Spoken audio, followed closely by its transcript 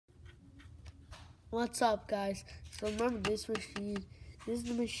What's up, guys? So remember this machine? This is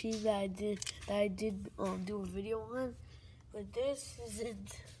the machine that I did do a video on, but this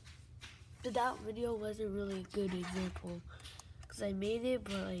isn't. But that video wasn't really a good example because I made it,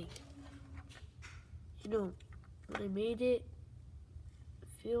 but like when I made it, I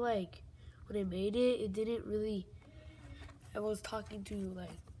feel like when I made it, it didn't really. I was talking to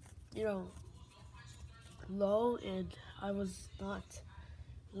low, and I was not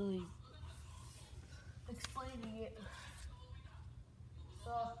really explaining it.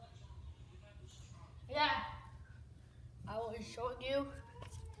 So yeah, I was showing you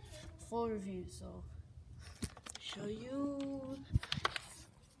full review. So show you.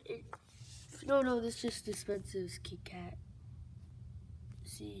 If you don't know, this just dispenses Kit Kat.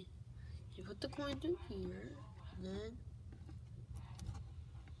 See, you put the coin through here, and then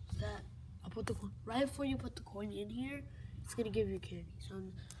that I'll put the coin right before you put the coin in here. It's gonna give you candy. So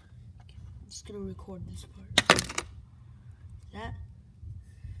I'm just gonna record this part. That,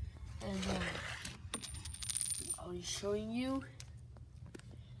 and I'll be showing you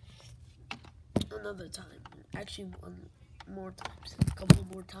another time. Actually, one more times, a couple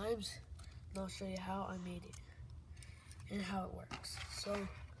more times, and I'll show you how I made it and how it works. So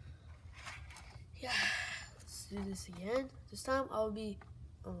yeah, let's do this again. This time I'll be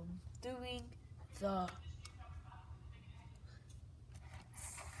doing the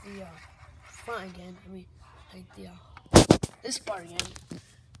front again. I mean, like this part again.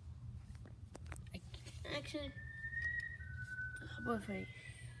 Actually, how about if I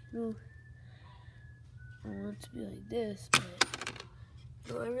want it to be like this,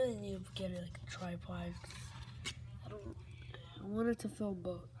 but I really need to get it like a tripod. I want it to film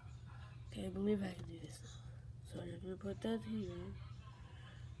both. Okay, I believe I can do this now. So I'm gonna put that here.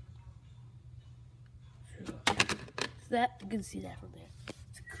 So that you can see that from there.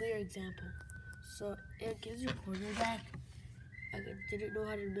 It's a clear example. So it gives your corner back. I didn't know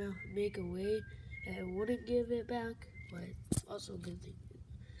how to make a way that I wouldn't give it back, but it's also a good thing.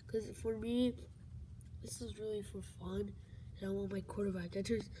 Because for me, this is really for fun, and I want my quarter back. I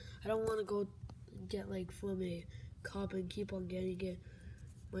don't want to go get like from a cop and keep on getting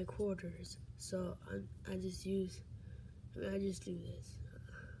my quarters. So I just do this.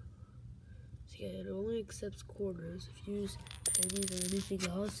 So yeah, it only accepts quarters. If you use pennies or anything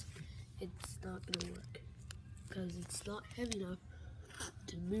else, it's not gonna work because it's not heavy enough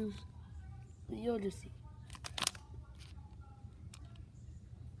to move. You'll just see.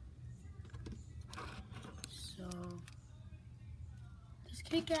 So this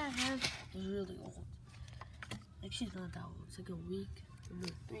Kit Kat I have is really old. Actually, it's not that old. It's like a week, or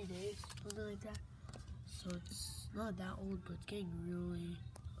 3 days, something like that. So it's not that old, but it's getting really,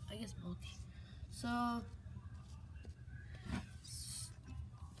 I guess, bulky. So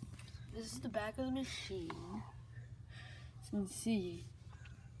this is the back of the machine. As you can see,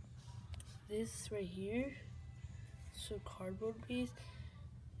 this right here, it's a cardboard piece.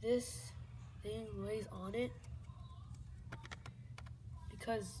 This thing lays on it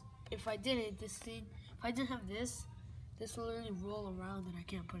because if I didn't have this will literally roll around and I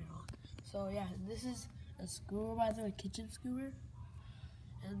can't put it on. So yeah, this is a skewer, by the way, kitchen skewer.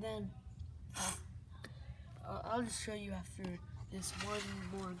 And then I'll just show you after this one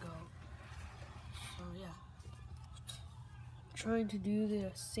more go. So yeah, I'm trying to do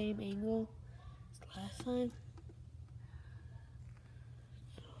the same angle as last time.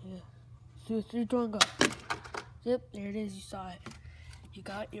 So yeah, let's do a 3, 2, 1, go. Yep, there it is. You saw it. You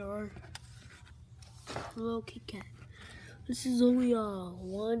got your little Kit Kat. This is only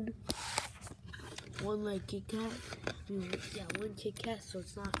one like Kit Kat. Yeah, one Kit Kat, so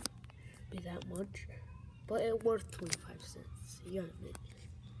it's not be that much, but it's worth 25 cents. You gotta admit.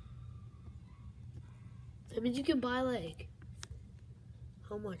 I mean, you can buy like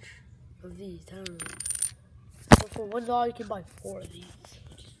how much of these? I don't know. So for $1, you can buy 4 of these,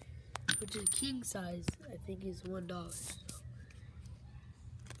 which is king size. I think is $1.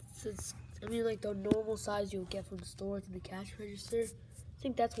 So it's, I mean, like the normal size you'll get from the store to the cash register. I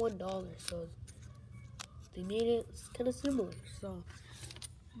think that's $1. So they made it kind of similar. So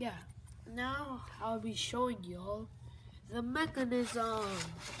yeah, now I'll be showing y'all the mechanism.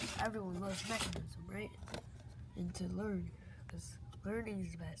 Everyone loves mechanism, right? And to learn, because learning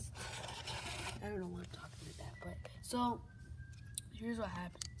is the best. I don't know why I'm talking like that, but so here's what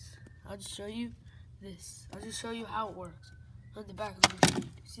happens. I'll just show you this. I'll just show you how it works on the back of the machine.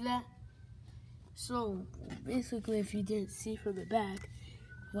 See that? So basically, if you didn't see from the back,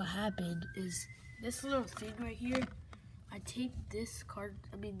 what happened is this little thing right here. I taped this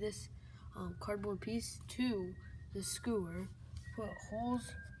cardboard piece to the skewer, put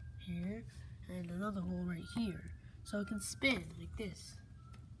holes here, and another hole right here, so it can spin like this.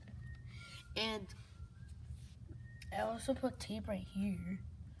 And I also put tape right here,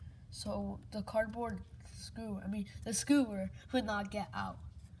 so the cardboard screw, the skewer would not get out.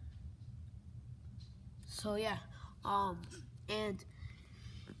 So yeah, and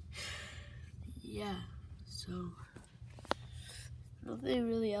yeah, so nothing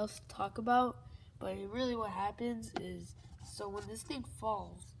really else to talk about, but really what happens is, so when this thing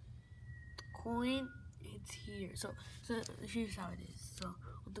falls, the coin hits here. So here's how it is. So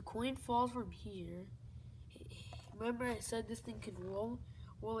when the coin falls from here, remember I said this thing can roll?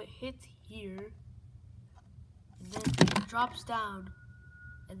 Well, it hits here, and then it drops down,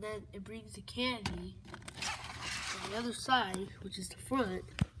 and then it brings the candy on the other side, which is the front,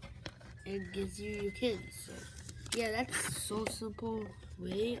 and gives you your candy. So yeah, that's so simple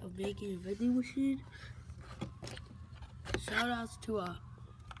way of making a vending machine. Shout outs to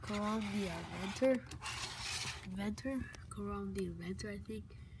Karam the inventor, I think.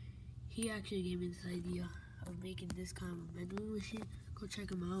 He actually gave me this idea of making this kind of vending machine. Go check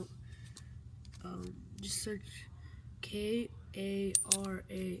him out. Just search KARAMTHEINVENTER.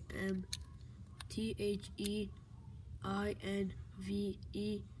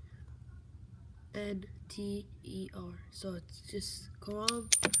 So it's just Karam,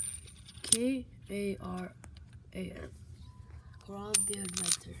 KARAM. Karam the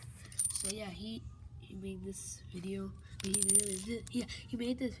inventor. So yeah, he made this video. He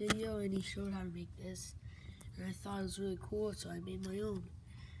made this video and he showed how to make this, and I thought it was really cool, so I made my own.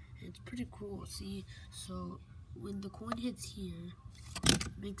 And it's pretty cool, see? So when the coin hits here, it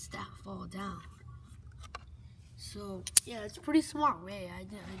makes that fall down. So yeah, it's a pretty smart way. I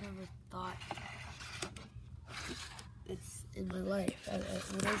never thought it's in my life.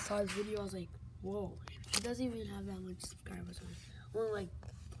 When I saw this video, I was like, whoa, he doesn't even have that much subscribers on it. Only like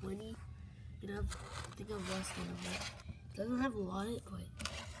 20. I think I'm less than him, but he doesn't have a lot, but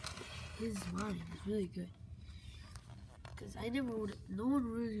his mind is really good. Because no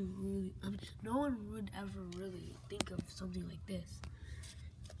one would ever really think of something like this.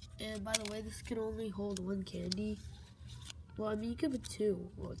 And by the way, this can only hold one candy. Well, you could put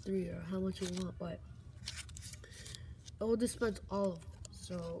 2 or 3 or how much you want, but it will dispense all of them.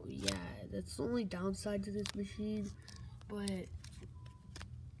 So yeah, that's the only downside to this machine, but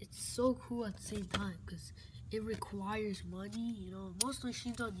it's so cool at the same time because it requires money. Most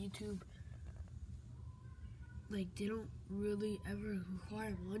machines on YouTube, like, they don't really ever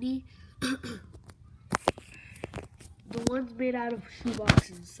require money. The ones made out of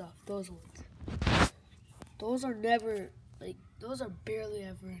shoeboxes and stuff, those ones. Those are barely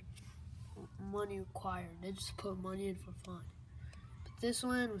ever money required. They just put money in for fun. But this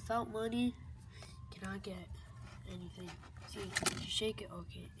one, without money, cannot get anything. See, if you shake it,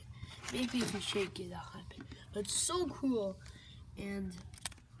 okay. Maybe if you shake it, that'll happen. But it's so cool, and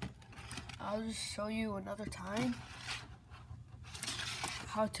I'll just show you another time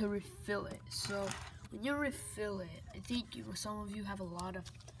how to refill it. So when you refill it, I think some of you have a lot of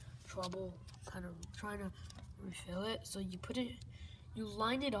trouble kind of trying to refill it. So you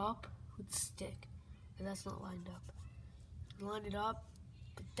line it up with stick, and that's not lined up. You line it up,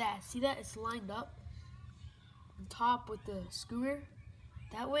 but see that it's lined up on top with the skewer.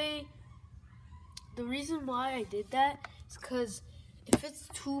 That way, the reason why I did that is because if it's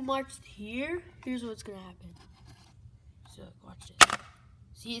too much here, here's what's gonna happen. So watch this.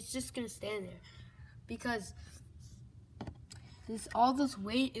 See, it's just gonna stand there because all this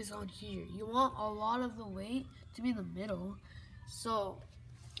weight is on here. You want a lot of the weight to be in the middle. So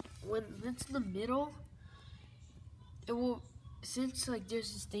when it's in the middle, it will, since like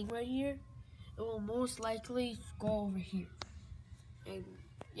there's this thing right here, it will most likely go over here. And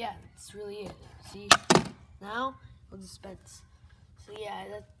yeah, that's really it. See, now it'll dispense. So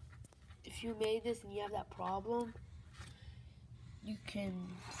yeah, if you made this and you have that problem, you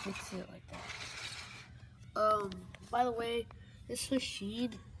can fix it like that. By the way, this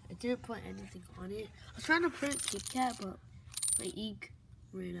machine, I didn't put anything on it. I was trying to print Kit Kat, but my ink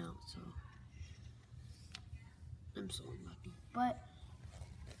ran out, so I'm so unlucky. But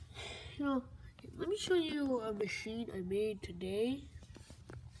let me show you a machine I made today,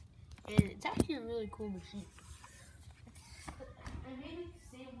 and it's actually a really cool machine. I made it the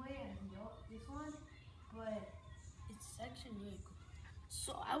same way as this one, but it's actually really cool.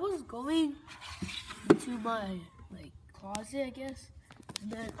 So I was going to my closet, I guess,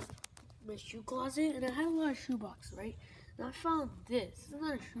 and then my shoe closet, and I had a lot of shoe boxes, right? And I found this. This is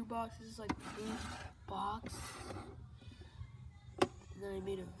not a shoe box. This is like a food box. And then I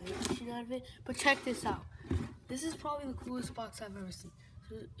made a vending machine out of it. But check this out. This is probably the coolest box I've ever seen.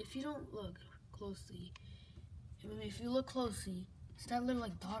 So if you don't look, closely, if you look closely, see that little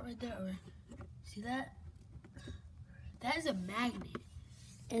like dot right there, or see that? That is a magnet,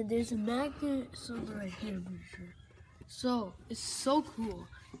 and there's a magnet somewhere right here, I'm pretty sure. So it's so cool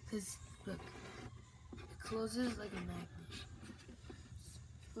because look, it closes like a magnet.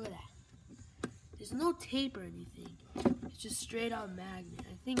 Look at that. There's no tape or anything. It's just straight out magnet.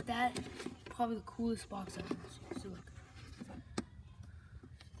 I think that is probably the coolest box I've ever seen. So look,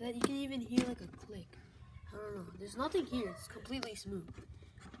 that you can even hear like a click. I don't know. There's nothing here. It's completely smooth.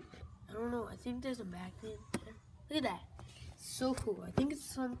 I don't know. I think there's a magnet there. Look at that. It's so cool. I think it's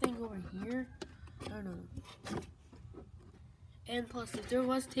something over here. I don't know. And plus, if there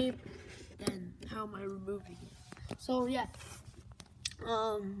was tape, then how am I removing it? So yeah.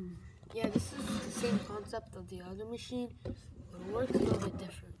 Yeah, this is the same concept of the other machine, but it works a little bit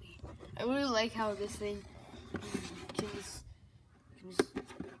differently. I really like how this thing can just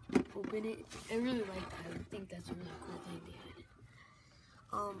open it. I really like that. I think that's a really cool thing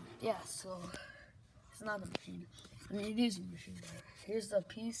behind it. Yeah, so it's not a machine. I mean, it is a machine. Here's the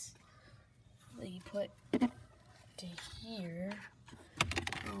piece that you put to here.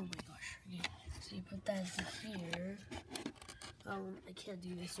 Oh my gosh. Yeah. So you put that into here. I can't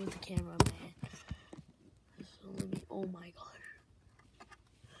do this with the camera on my hand. So let me, oh my gosh.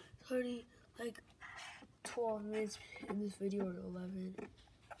 It's already like 12 minutes in this video, or 11.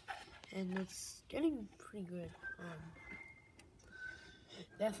 And it's getting pretty good.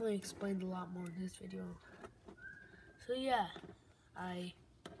 Definitely explained a lot more in this video. So yeah, I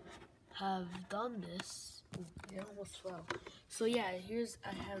have done this. Ooh, it almost fell. So yeah, here's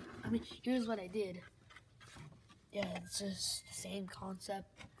what I did. Yeah, it's just the same concept.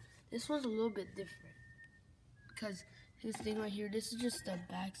 This one's a little bit different because this thing right here, this is just a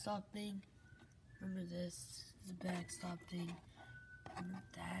backstop thing. Remember this is a backstop thing. Remember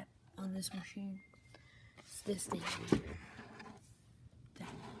that on this machine. It's this thing right here.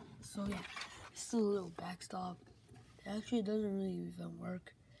 That. So yeah, it's still a little backstop. It actually doesn't really even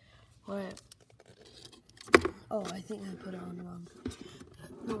work. But oh, I think I put it on wrong.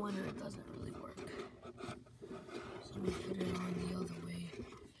 No wonder it doesn't really work. So let me put it on the other way.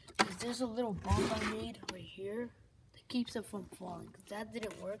 Because there's a little bump I made right here that keeps it from falling. Because that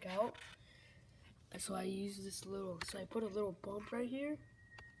didn't work out. So I used this little, so I put a little bump right here.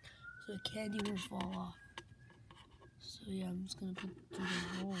 So it can't even fall off. So yeah, I'm just going to put through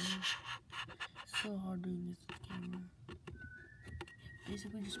the hole. It's so hard doing this with the camera.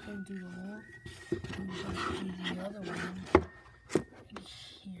 Basically just put it through the hole. And just do the other one.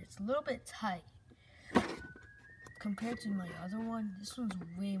 Here, it's a little bit tight. Compared to my other one, this one's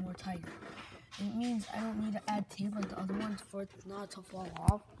way more tighter. It means I don't need to add tape like the other ones for it not to fall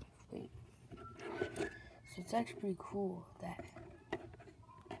off. Wait. So it's actually pretty cool that.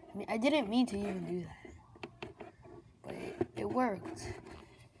 I mean, I didn't mean to even do that, but it worked.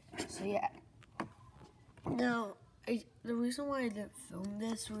 So yeah. Now, the reason why I didn't film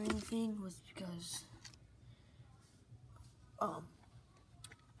this or anything was because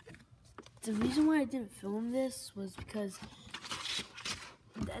the reason why I didn't film this was because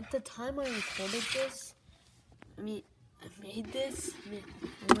at the time I recorded this, I mean, I made this,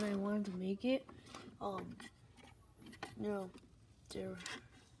 and when I wanted to make it, you know,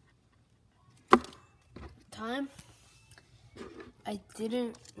 time, I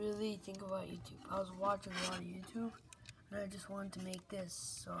didn't really think about YouTube. I was watching a lot of YouTube, and I just wanted to make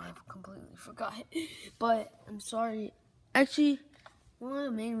this, so I completely forgot. But I'm sorry. Actually, one of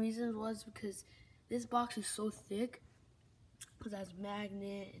the main reasons was because this box is so thick, because it has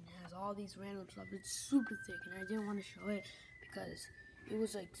magnet and it has all these random stuff. It's super thick, and I didn't want to show it because it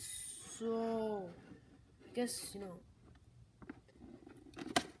was like so, I guess, you know,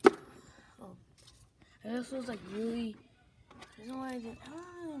 I guess it was like really, I don't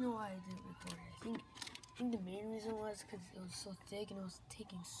really know why I didn't record it. I think the main reason was because it was so thick and it was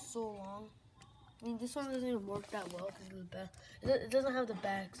taking so long. I mean, this one doesn't even work that well because it doesn't have the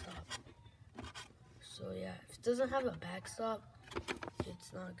backstop. So yeah, if it doesn't have a backstop,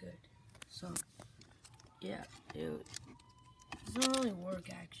 it's not good. So yeah, it doesn't really work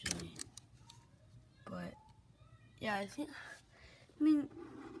actually. But yeah, I mean,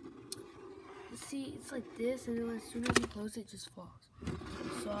 see, it's like this, and then as soon as you close it, just falls.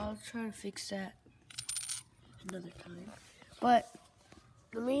 So I'll try to fix that another time. But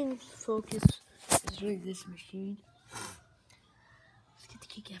the main focus is really this machine. Let's get the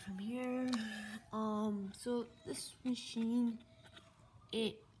keycap from here. So this machine,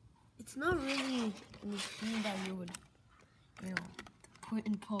 it's not really a machine that you would, you know, put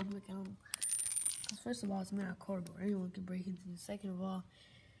in public. Because first of all, it's made out of cardboard. Anyone can break into it. Second of all,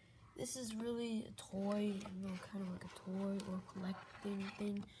 this is really a toy, kind of like a toy or collecting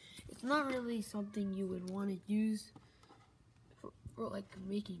thing. It's not really something you would want to use for like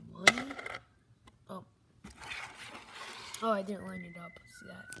making money. Oh, I didn't line it up. See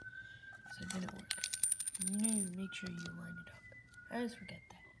that? So it didn't work. You need to make sure you line it up. I always forget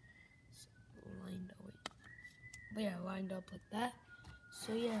that. So lined up. But yeah, lined up like that.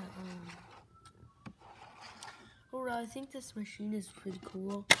 So yeah, alright, I think this machine is pretty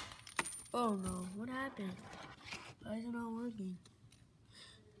cool. Oh no, what happened? Why is it not working?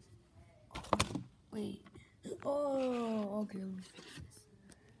 Wait. Oh, okay, let me fix this.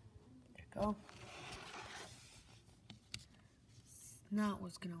 There we go. It's not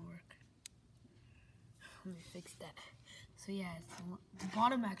what's gonna work. Let me fix that. So yeah, the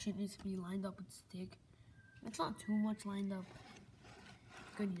bottom actually needs to be lined up with stick. It's not too much lined up.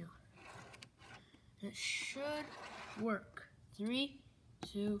 Good enough. It should work. 3,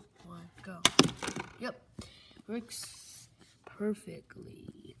 2, 1, go. Yep, works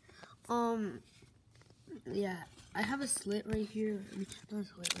perfectly. Yeah, I have a slit right here. I mean, not a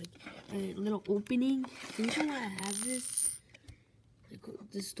slit, like a little opening. The reason why I have this, like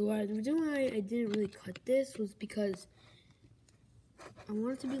this door, the reason why I didn't really cut this was because I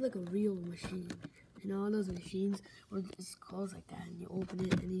want it to be like a real machine. You know, those machines where it's closed like that, and you open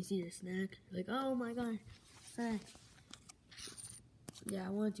it and you see your snack. You're like, oh my god, snack. Yeah, I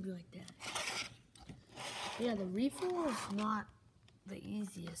want it to be like that. But yeah, the refill is not the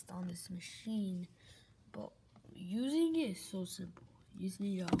easiest on this machine, but using it is so simple.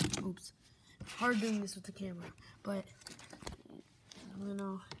 Using it, oops, it's hard doing this with the camera, but you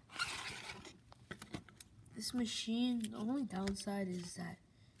know, this machine, the only downside is that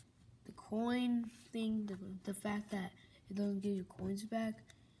the coin thing, the fact that it doesn't give you coins back.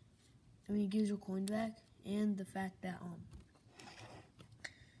 I mean, it gives you coins back, and the fact that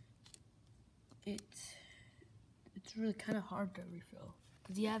it's really kind of hard to refill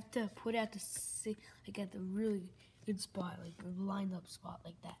because you have to put it at the really good spot, like a lined up spot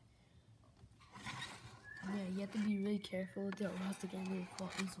like that. And yeah, you have to be really careful with it, or else it can really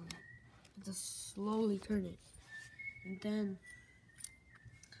fall easily. You have to slowly turn it, and then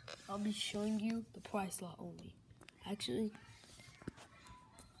I'll be showing you the price lot only. Actually,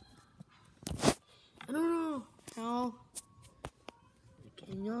 I don't know how.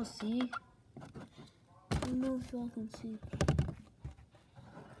 Can y'all see? I don't know if y'all can see.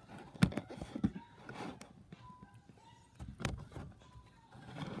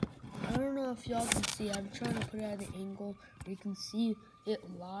 I don't know if y'all can see. I'm trying to put it at an angle where you can see it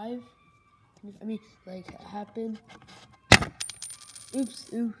live. I mean, like, happen.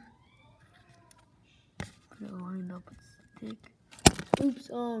 Oops, oops. Put it lined up with stick. Oops,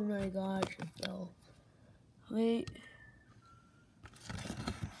 oh my gosh, it fell. Wait.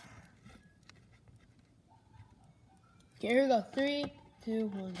 Okay, here we go. 3, 2,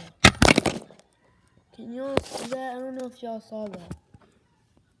 1, go. Can y'all see that? I don't know if y'all saw that.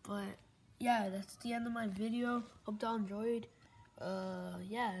 But, yeah, that's the end of my video. Hope y'all enjoyed.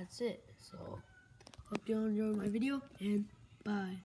 Yeah, that's it. So, hope y'all enjoyed my video, and bye.